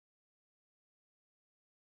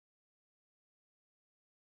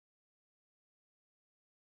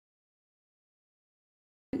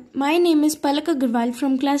My name is Palak Agarwal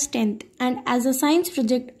from class 10th, and as a science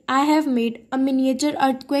project I have made a miniature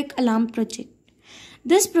earthquake alarm project.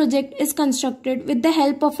 This project is constructed with the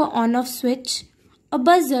help of a on-off switch, a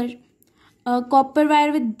buzzer, a copper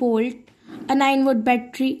wire with bolt, a 9-volt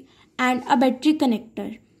battery and a battery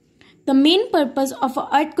connector. The main purpose of an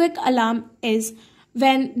earthquake alarm is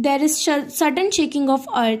when there is sudden shaking of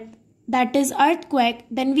earth, that is earthquake,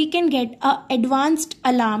 then we can get an advanced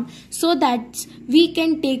alarm so that we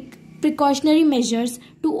can take precautionary measures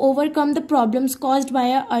to overcome the problems caused by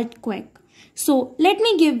an earthquake. So let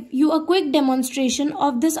me give you a quick demonstration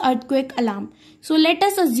of this earthquake alarm. So let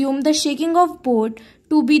us assume the shaking of board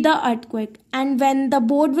to be the earthquake, and when the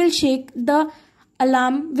board will shake, the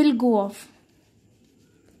alarm will go off.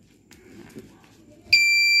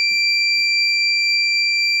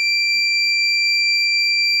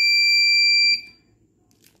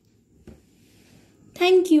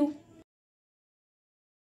 Thank you.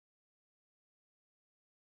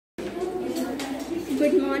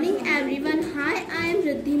 Good morning everyone. Hi, I am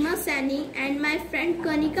Riddhima Sani and my friend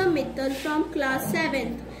Kanika Mittal from class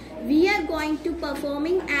 7th. We are going to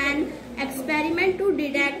performing an experiment to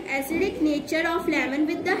detect acidic nature of lemon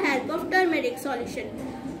with the help of turmeric solution.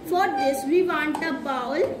 For this we want a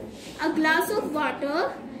bowl, a glass of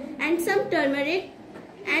water and some turmeric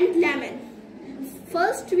and lemon.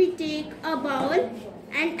 First we take a bowl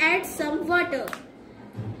and add some water.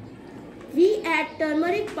 We add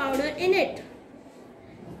turmeric powder in it.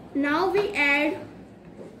 Now we add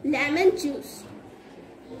lemon juice.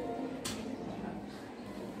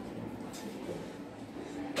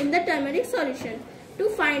 In the turmeric solution to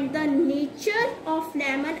find the nature of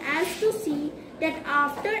lemon, as to see that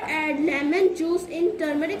after add lemon juice in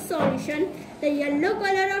turmeric solution, the yellow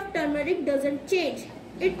color of turmeric doesn't change.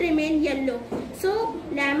 It remains yellow. So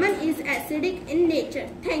lemon is acidic in nature.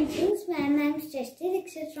 Thank you. Thanks ma'am. I am Srishti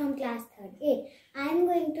Dixit from class 3rd A. I am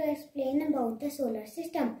going to explain about the solar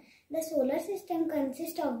system. The solar system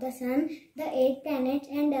consists of the sun, the 8 planets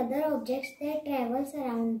and other objects that travels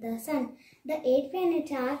around the sun. The 8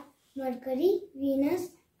 planets are Mercury, Venus,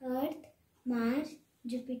 Earth, Mars,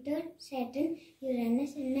 Jupiter, Saturn,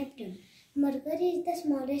 Uranus and Neptune. Mercury is the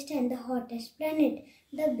smallest and the hottest planet.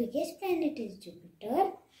 The biggest planet is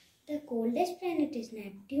Jupiter. The coldest planet is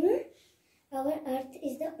Neptune. Our Earth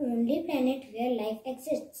is the only planet where life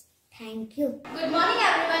exists. Thank you. Good morning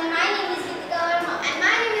everyone. My name is Ritika Verma and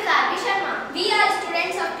my name is Arvi Sharma. We are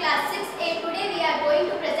students of class 6A. Today we are going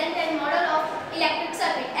to present a model of electric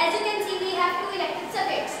circuit. As you can see, we have two electric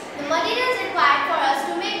circuits. The materials required for us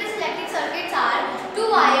to make this electric circuits are two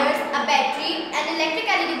wires, a battery, an electric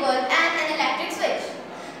LED bulb and an electric switch.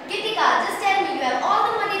 Kritika, just tell me, you have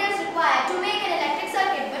all the materials required to make an electric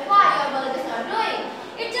circuit, but why your bulb is not glowing?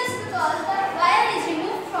 It's just because the wire is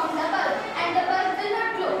removed from the bulb and the bulb will not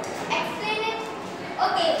glow. Explain it.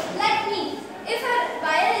 Okay, let me. If a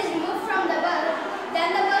wire is removed from the bulb,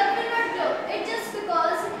 then the bulb will not glow. It's just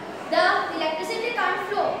because the electricity can't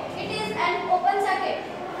flow. It is an open circuit.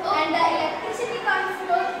 And the electricity can't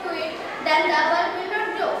flow to it, then the bulb will not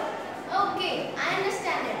glow. Okay, I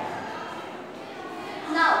understand it.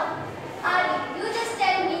 Now, Ari, you just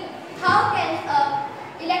tell me, how can a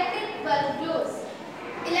electric bulb glows?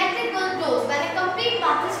 Electric bulb glows when a complete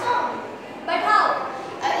path is formed. But how?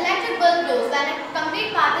 Electric bulb glows when a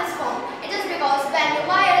complete path is formed. It is because when the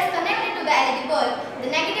wire is connected to the LED bulb, the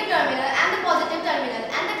negative terminal and the positive terminal,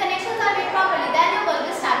 and the connections are made properly, then your bulb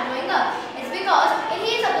will start glowing up. It's because it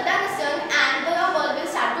heats up the tungsten and your bulb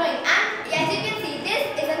will start glowing. And as you can see, this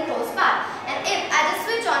is a closed path. And if I just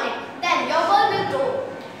switch on it, then your bulb will glow.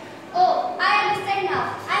 Oh, I understand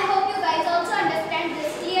now. I hope you guys also understand this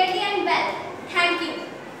clearly and well. Thank you.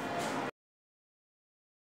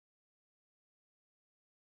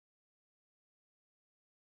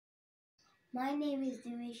 My name is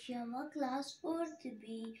Dinesh Sharma, class 4th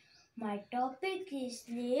B. My topic is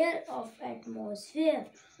layer of atmosphere.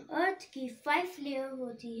 Earth की 5 layer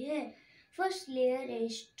होती है. First layer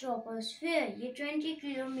is troposphere. ये 20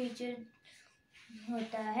 kilometre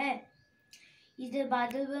होता है. इधर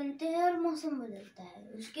बादल बनते हैं और मौसम बदलता है.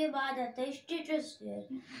 उसके बाद आता है स्ट्रेटोस्फीयर,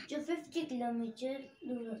 जो 50 किलोमीटर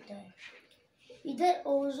दूर होता है. इधर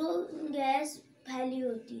ओजोन गैस फैली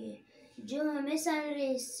होती है, जो हमें सन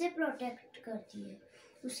रेज से प्रोटेक्ट करती है.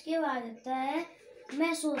 उसके बाद आता है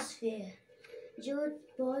मेसोस्फीयर, जो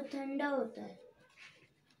बहुत ठंडा होता है.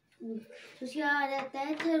 उसके बाद आता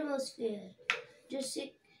है थर्मोस्फीयर, जो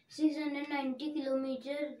 690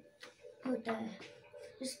 किलोमीटर होता है.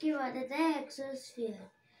 उसके बाद आता है एक्सोस्फीयर,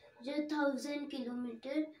 जो 1000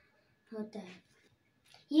 किलोमीटर होता है.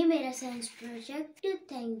 ये मेरा science project.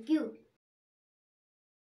 Thank you.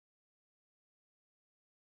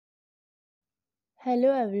 Hello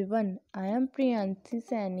everyone, I am Priyansi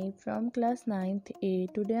Sani from class 9th A.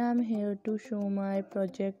 Today I am here to show my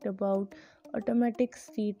project about automatic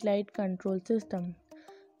street light control system.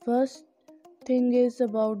 First thing is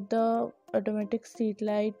about the automatic street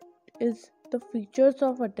light is the features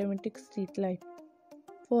of automatic street light.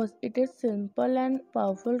 First, it is simple and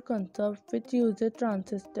powerful concept which uses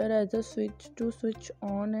transistor as a switch to switch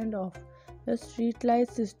on and off the street light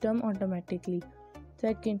system automatically.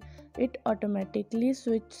 Second, it automatically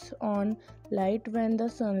switches on light when the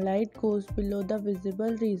sunlight goes below the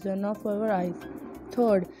visible region of our eyes.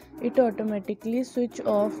 Third, it automatically switches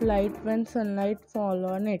off light when sunlight falls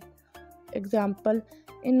on it. Example,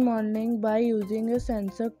 in morning by using a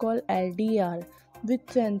sensor called LDR which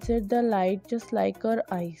senses the light just like our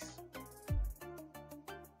eyes.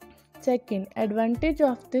 Second, advantage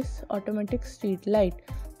of this automatic street light.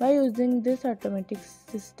 By using this automatic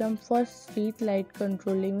system for street light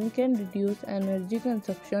controlling, we can reduce energy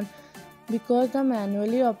consumption because the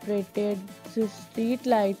manually operated street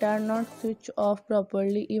lights are not switched off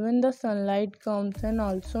properly. Even the sunlight comes and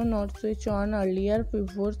also not switched on earlier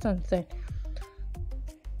before sunset.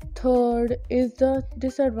 Third is the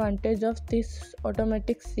disadvantage of this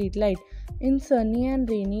automatic street light. In sunny and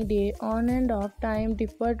rainy day, on and off time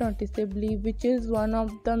differ noticeably, which is one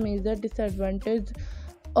of the major disadvantages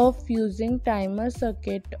of using timer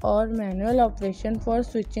circuit or manual operation for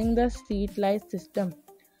switching the street light system.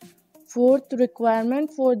 Fourth, requirement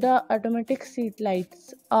for the automatic street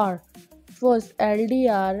lights are: first,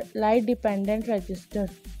 LDR light dependent resistor.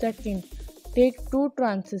 Second, take 2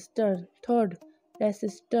 transistors. Third,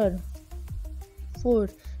 resistor.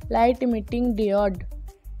 Fourth, light emitting diode.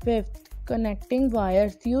 Fifth, connecting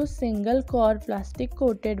wires. Use single core plastic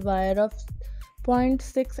coated wire of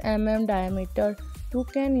 0.6 mm diameter. 2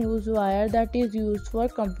 can use wire that is used for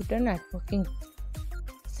computer networking.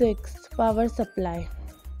 6. Power supply.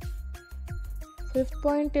 Fifth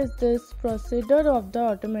point is this procedure of the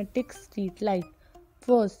automatic street light.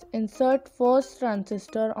 First, insert first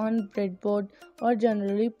transistor on breadboard or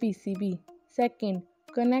generally PCB. Second,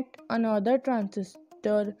 connect another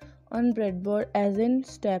transistor on breadboard as in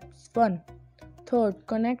steps 1. Third,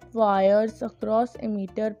 connect wires across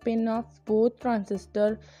emitter pin of both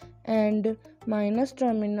transistor and minus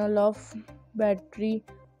terminal of battery.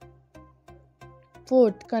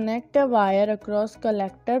 Fourth, connect a wire across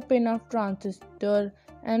collector pin of transistor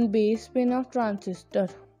and base pin of transistor.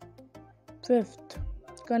 Fifth,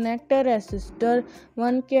 connect a resistor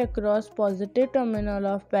 1K across positive terminal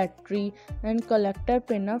of battery and collector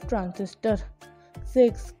pin of transistor.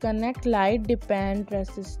 6. Connect light dependent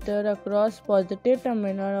resistor across positive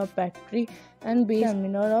terminal of battery and base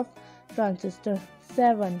terminal of transistor.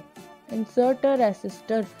 7. Insert a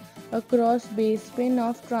resistor across base pin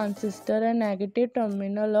of transistor and negative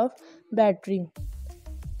terminal of battery.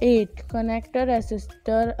 8. Connect a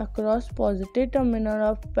resistor across positive terminal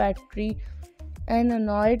of battery and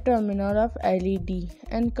anode terminal of LED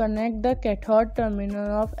and connect the cathode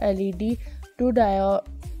terminal of LED to diode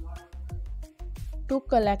to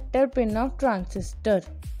collector pin of transistor.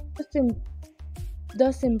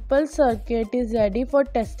 The simple circuit is ready for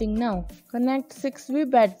testing now. Connect 6V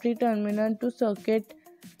battery terminal to circuit.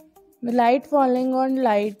 The light falling on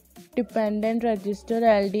light dependent resistor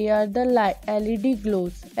LDR, the LED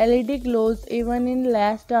glows. LED glows even in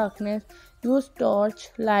less darkness. Use torch,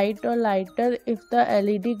 light or lighter if the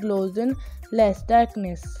LED glows in less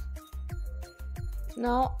darkness.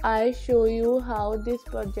 Now I show you how this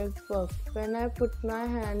project works. When I put my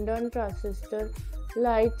hand on transistor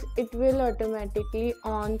lights, it will automatically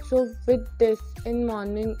on. So with this, in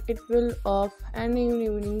morning it will off and in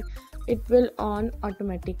evening it will on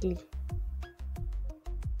automatically.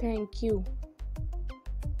 Thank you.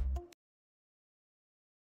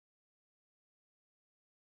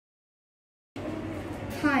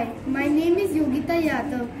 Hi, my name is Yogita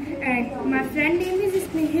Yadav and my friend name is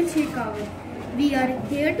Snehal Shekhawat. We are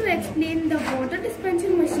here to explain the water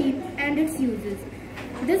dispensing machine and its uses.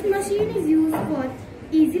 This machine is used for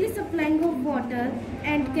easily supplying of water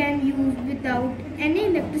and can use without any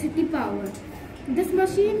electricity power. This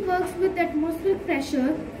machine works with atmospheric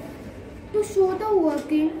pressure. To show the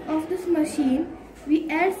working of this machine, we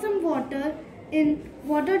add some water in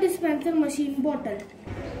water dispenser machine bottle.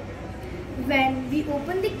 When we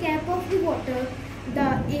open the cap of the water,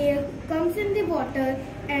 the air comes in the water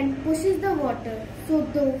and pushes the water so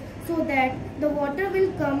that the water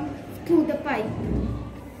will come through the pipe.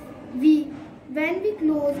 When we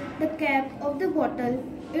close the cap of the bottle,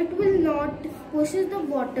 it will not pushes the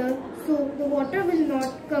water, so the water will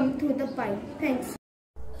not come through the pipe. Thanks.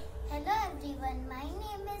 Hello everyone, my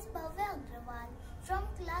name is Bhavya Agrawal from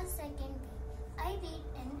class 2nd B. I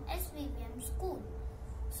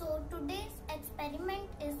So today's experiment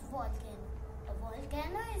is volcano. A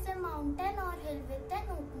volcano is a mountain or hill with an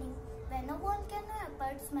opening. When a volcano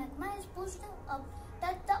erupts, magma is pushed up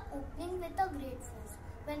the opening with a great force.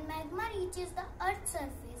 When magma reaches the earth's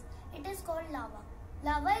surface, it is called lava.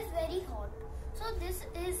 Lava is very hot. So this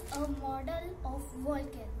is a model of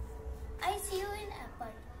volcano. I see you in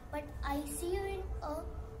apple, but I see you in a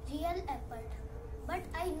real apple. But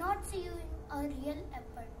I not see you in a real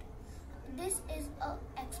apple. This is a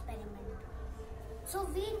experiment. So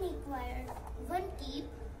we require 1 kg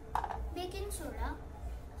baking soda,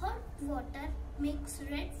 hot water, mix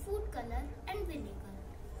red food color and vinegar.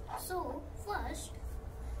 So first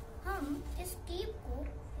हम इस keep को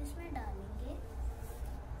इसमें डालेंगे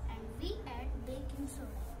and we add baking soda.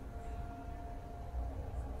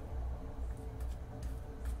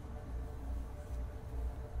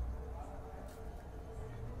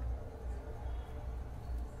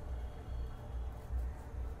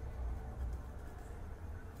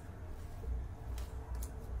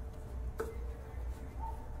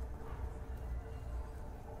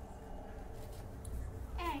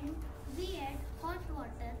 And we add hot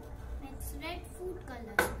water, mix red food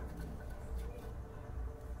color.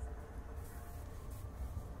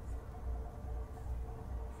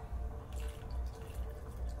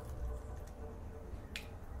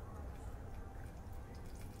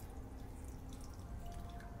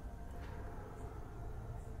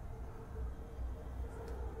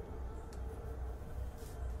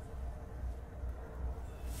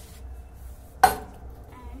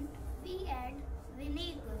 And we add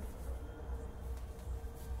vinegar.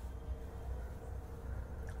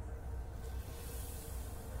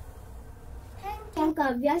 I'm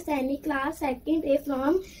Kavya Saini, class 2nd A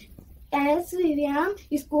from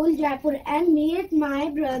Svvm School, Jaipur, and meet my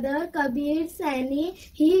brother Kabir Saini.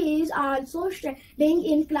 He is also studying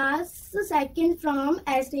in class 2nd from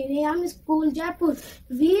Svvm School, Jaipur.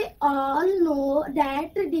 We all know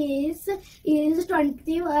that this is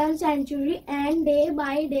 21st century and day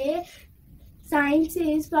by day science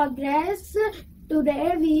is progress.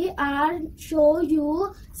 Today we are show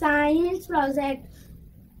you science project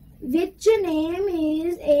which name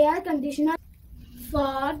is air conditioner.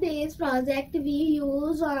 For this project we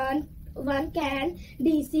use one can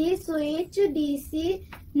DC switch, DC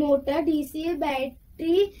motor, DC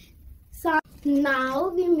battery. So now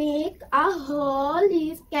we make a hole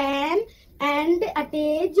is can and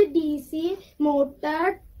attach DC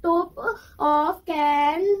motor, top of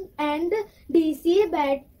can and DC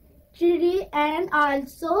battery, and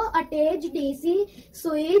also attach DC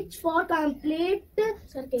switch for complete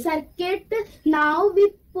circuit. Now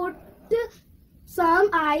we put some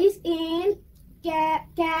ice in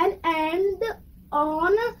can and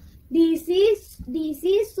on DC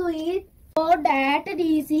switch so that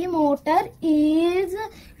DC motor is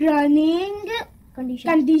running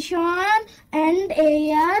condition and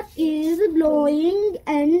air is blowing,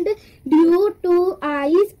 and due to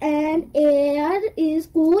ice and air is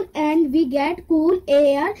cool and we get cool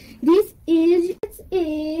air. This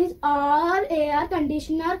is our air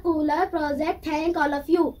conditioner cooler project. Thank all of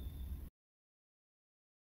you.